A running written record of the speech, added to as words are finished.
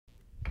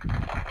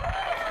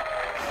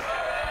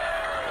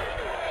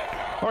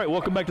All right,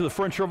 welcome back to the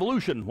French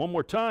Revolution. One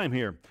more time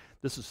here.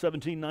 This is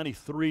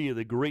 1793,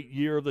 the great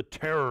year of the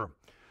terror.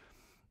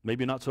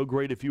 Maybe not so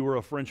great if you were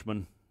a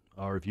Frenchman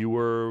or if you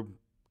were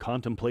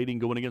contemplating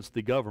going against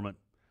the government.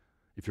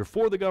 If you're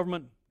for the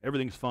government,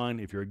 everything's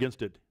fine. If you're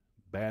against it,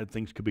 bad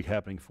things could be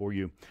happening for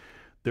you.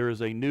 There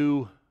is a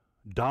new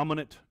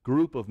dominant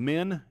group of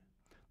men,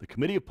 the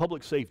Committee of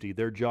Public Safety.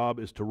 Their job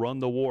is to run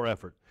the war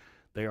effort.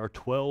 They are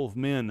 12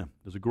 men.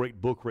 There's a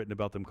great book written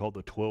about them called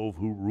The 12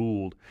 Who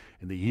Ruled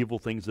and the evil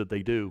things that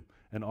they do.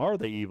 And are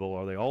they evil?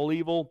 Are they all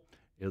evil?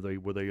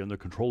 Were they under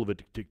control of a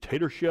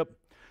dictatorship?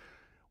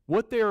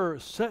 What they're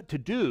set to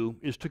do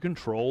is to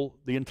control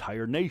the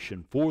entire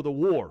nation for the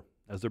war.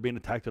 As they're being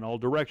attacked in all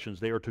directions,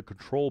 they are to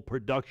control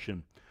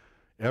production.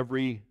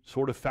 Every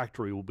sort of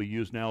factory will be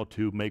used now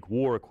to make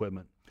war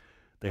equipment.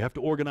 They have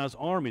to organize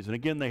armies, and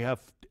again, they have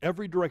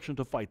every direction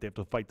to fight. They have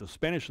to fight the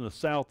Spanish in the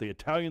south, the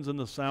Italians in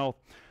the south,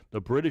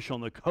 the British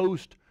on the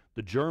coast,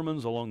 the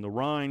Germans along the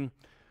Rhine.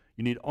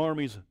 You need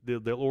armies.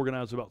 They'll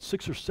organize about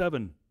 6 or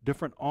 7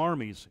 different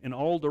armies in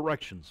all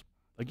directions.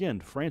 Again,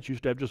 France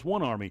used to have just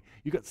one army.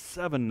 You got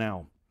 7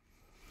 now.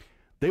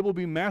 They will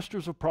be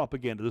masters of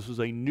propaganda. This is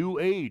a new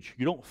age.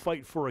 You don't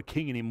fight for a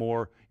king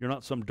anymore. You're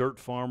not some dirt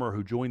farmer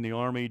who joined the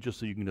army just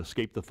so you can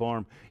escape the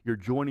farm. You're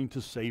joining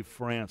to save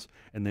France,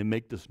 and they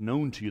make this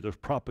known to you. There's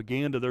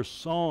propaganda. There's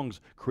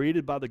songs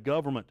created by the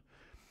government.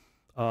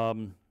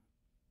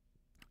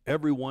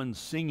 Everyone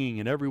singing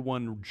and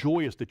everyone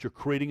joyous that you're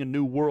creating a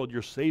new world.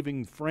 You're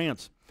saving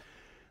France.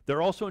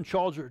 They're also in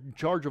charge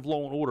of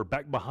law and order,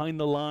 back behind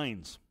the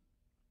lines,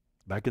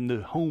 back in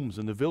the homes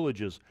and the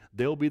villages.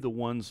 They'll be the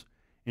ones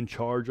in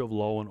charge of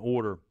law and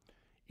order.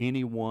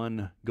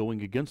 Anyone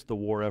going against the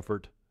war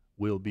effort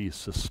will be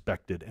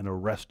suspected and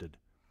arrested.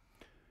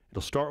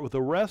 It'll start with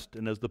arrest,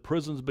 and as the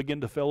prisons begin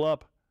to fill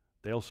up,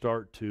 they'll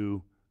start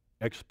to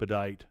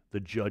expedite the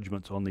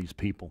judgments on these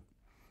people.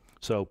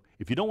 So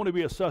if you don't want to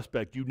be a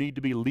suspect, you need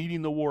to be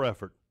leading the war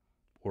effort,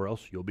 or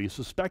else you'll be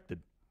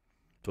suspected.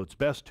 So it's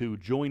best to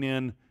join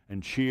in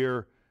and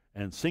cheer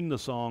and sing the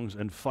songs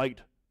and fight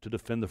to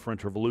defend the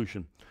French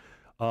Revolution.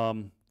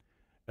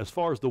 As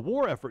far as the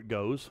war effort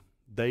goes,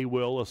 they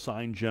will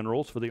assign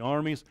generals for the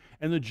armies,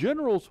 and the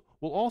generals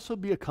will also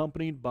be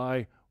accompanied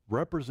by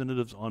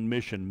representatives on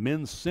mission,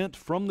 men sent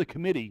from the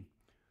committee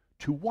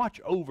to watch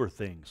over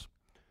things.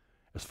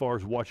 As far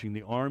as watching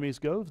the armies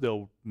go,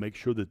 they'll make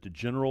sure that the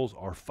generals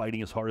are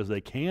fighting as hard as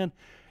they can.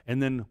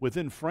 And then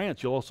within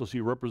France, you'll also see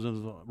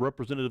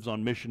representatives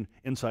on mission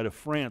inside of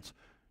France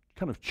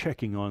kind of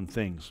checking on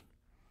things.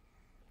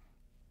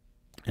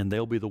 And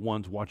they'll be the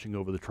ones watching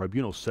over the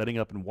tribunals, setting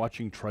up and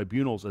watching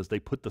tribunals as they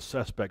put the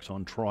suspects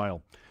on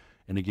trial.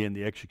 And again,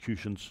 the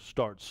executions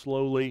start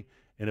slowly,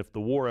 and if the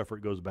war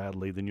effort goes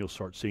badly, then you'll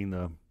start seeing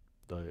the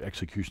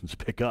executions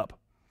pick up.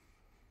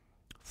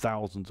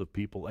 Thousands of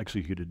people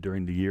executed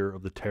during the year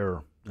of the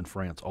terror in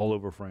France, all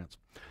over France.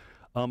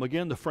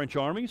 Again, the French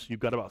armies,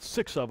 you've got about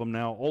 6 of them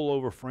now all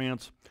over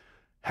France.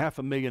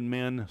 500,000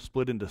 men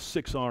split into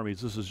 6 armies.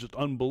 This is just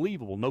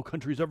unbelievable. No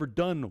country's ever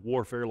done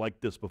warfare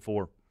like this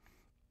before.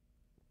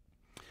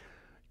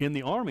 In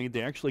the army,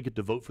 they actually get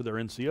to vote for their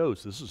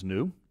NCOs. This is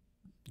new.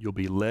 You'll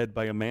be led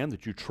by a man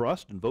that you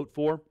trust and vote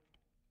for.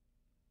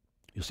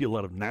 You see a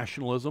lot of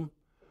nationalism.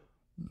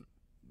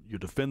 You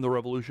defend the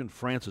revolution.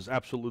 France is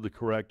absolutely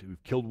correct.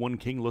 We've killed one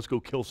king. Let's go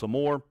kill some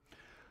more.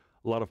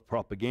 A lot of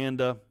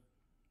propaganda.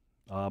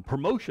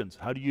 Promotions.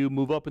 How do you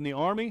move up in the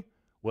army?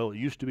 Well, it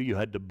used to be you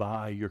had to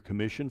buy your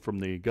commission from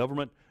the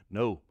government.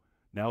 No.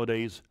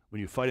 Nowadays,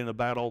 when you fight in a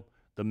battle,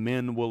 the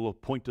men will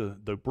appoint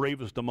the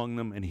bravest among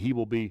them, and he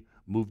will be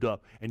moved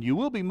up. And you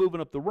will be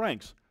moving up the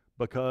ranks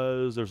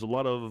because there's a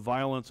lot of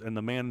violence and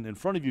the man in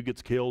front of you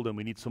gets killed and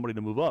we need somebody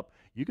to move up.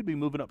 You could be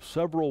moving up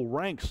several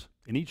ranks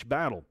in each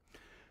battle.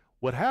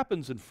 What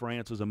happens in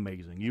France is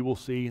amazing. You will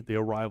see the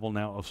arrival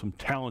now of some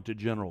talented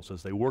generals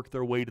as they work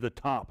their way to the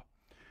top.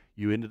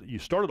 You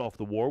started off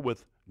the war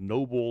with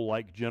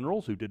noble-like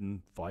generals who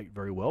didn't fight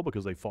very well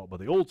because they fought by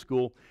the old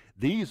school.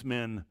 These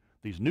men,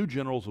 these new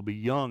generals, will be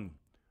young,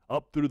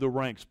 up through the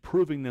ranks,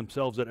 proving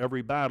themselves at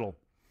every battle.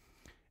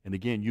 And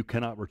again, you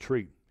cannot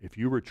retreat. If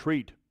you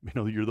retreat,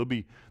 there'll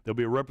be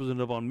a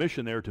representative on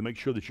mission there to make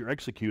sure that you're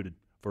executed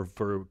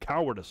for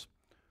cowardice.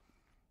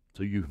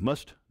 So you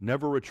must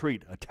never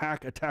retreat.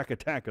 Attack, attack,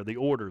 attack are the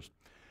orders.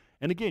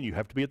 And again, you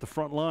have to be at the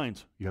front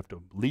lines. You have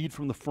to lead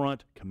from the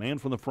front,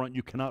 command from the front.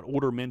 You cannot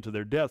order men to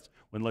their deaths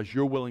unless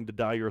you're willing to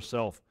die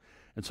yourself.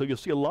 And so you'll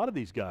see a lot of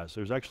these guys.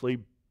 There's actually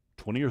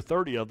 20 or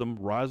 30 of them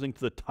rising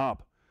to the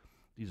top.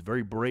 These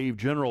very brave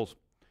generals.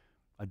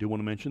 I do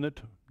want to mention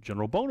that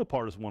General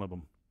Bonaparte is one of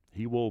them.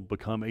 He will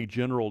become a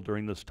general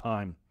during this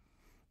time.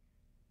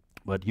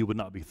 But you would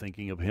not be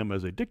thinking of him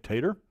as a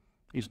dictator.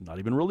 He's not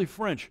even really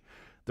French.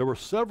 There were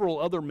several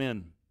other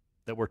men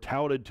that were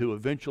touted to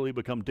eventually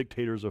become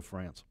dictators of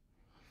France.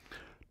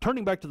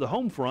 Turning back to the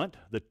home front,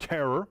 the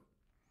terror.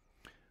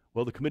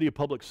 Well, the Committee of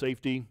Public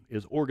Safety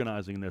is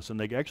organizing this, and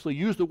they actually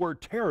use the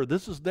word terror.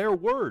 This is their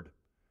word.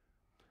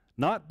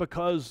 Not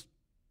because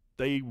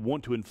they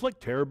want to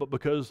inflict terror, but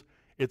because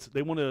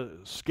They want to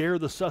scare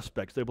the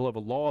suspects. They will have a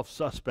law of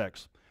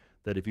suspects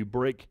that if you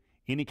break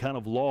any kind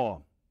of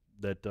law,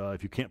 that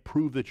if you can't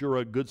prove that you're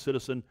a good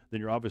citizen, then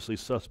you're obviously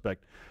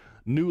suspect.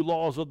 New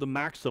laws of the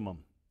maximum.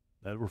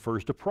 That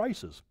refers to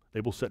prices.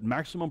 They will set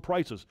maximum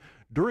prices.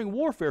 During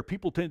warfare,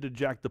 people tend to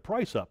jack the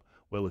price up.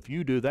 Well, if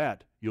you do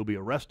that, you'll be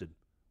arrested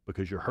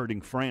because you're hurting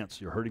France.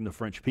 You're hurting the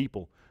French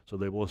people. So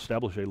they will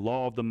establish a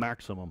law of the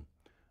maximum.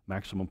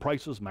 Maximum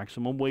prices,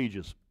 maximum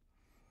wages.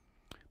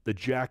 The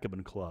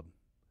Jacobin Club.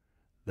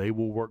 They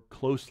will work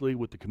closely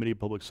with the Committee of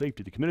Public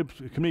Safety. The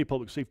Committee of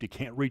Public Safety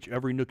can't reach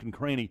every nook and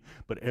cranny,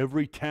 but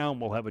every town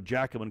will have a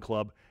Jacobin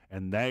Club,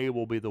 and they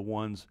will be the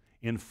ones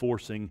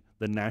enforcing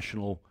the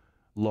national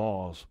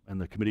laws. And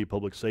the Committee of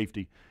Public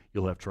Safety,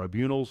 you'll have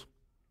tribunals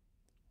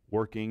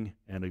working,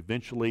 and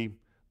eventually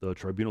the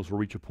tribunals will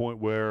reach a point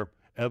where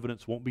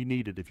evidence won't be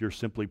needed. If you're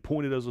simply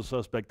pointed as a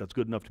suspect, that's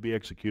good enough to be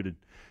executed.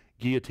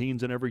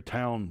 Guillotines in every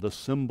town, the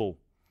symbol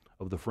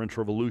of the French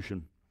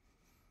Revolution.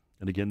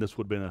 And again, this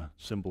would have been a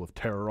symbol of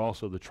terror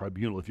also, the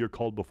tribunal. If you're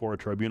called before a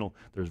tribunal,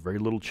 there's very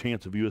little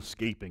chance of you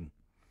escaping.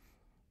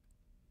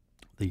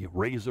 The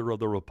razor of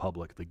the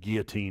Republic, the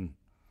guillotine,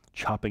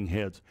 chopping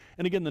heads.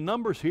 And again, the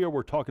numbers here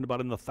we're talking about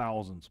in the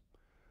thousands.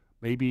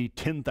 Maybe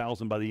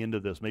 10,000 by the end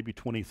of this, maybe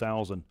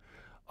 20,000.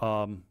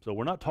 So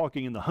we're not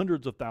talking in the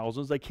hundreds of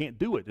thousands. They can't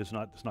do it. It's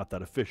not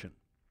that efficient.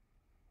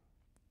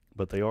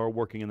 But they are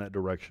working in that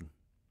direction.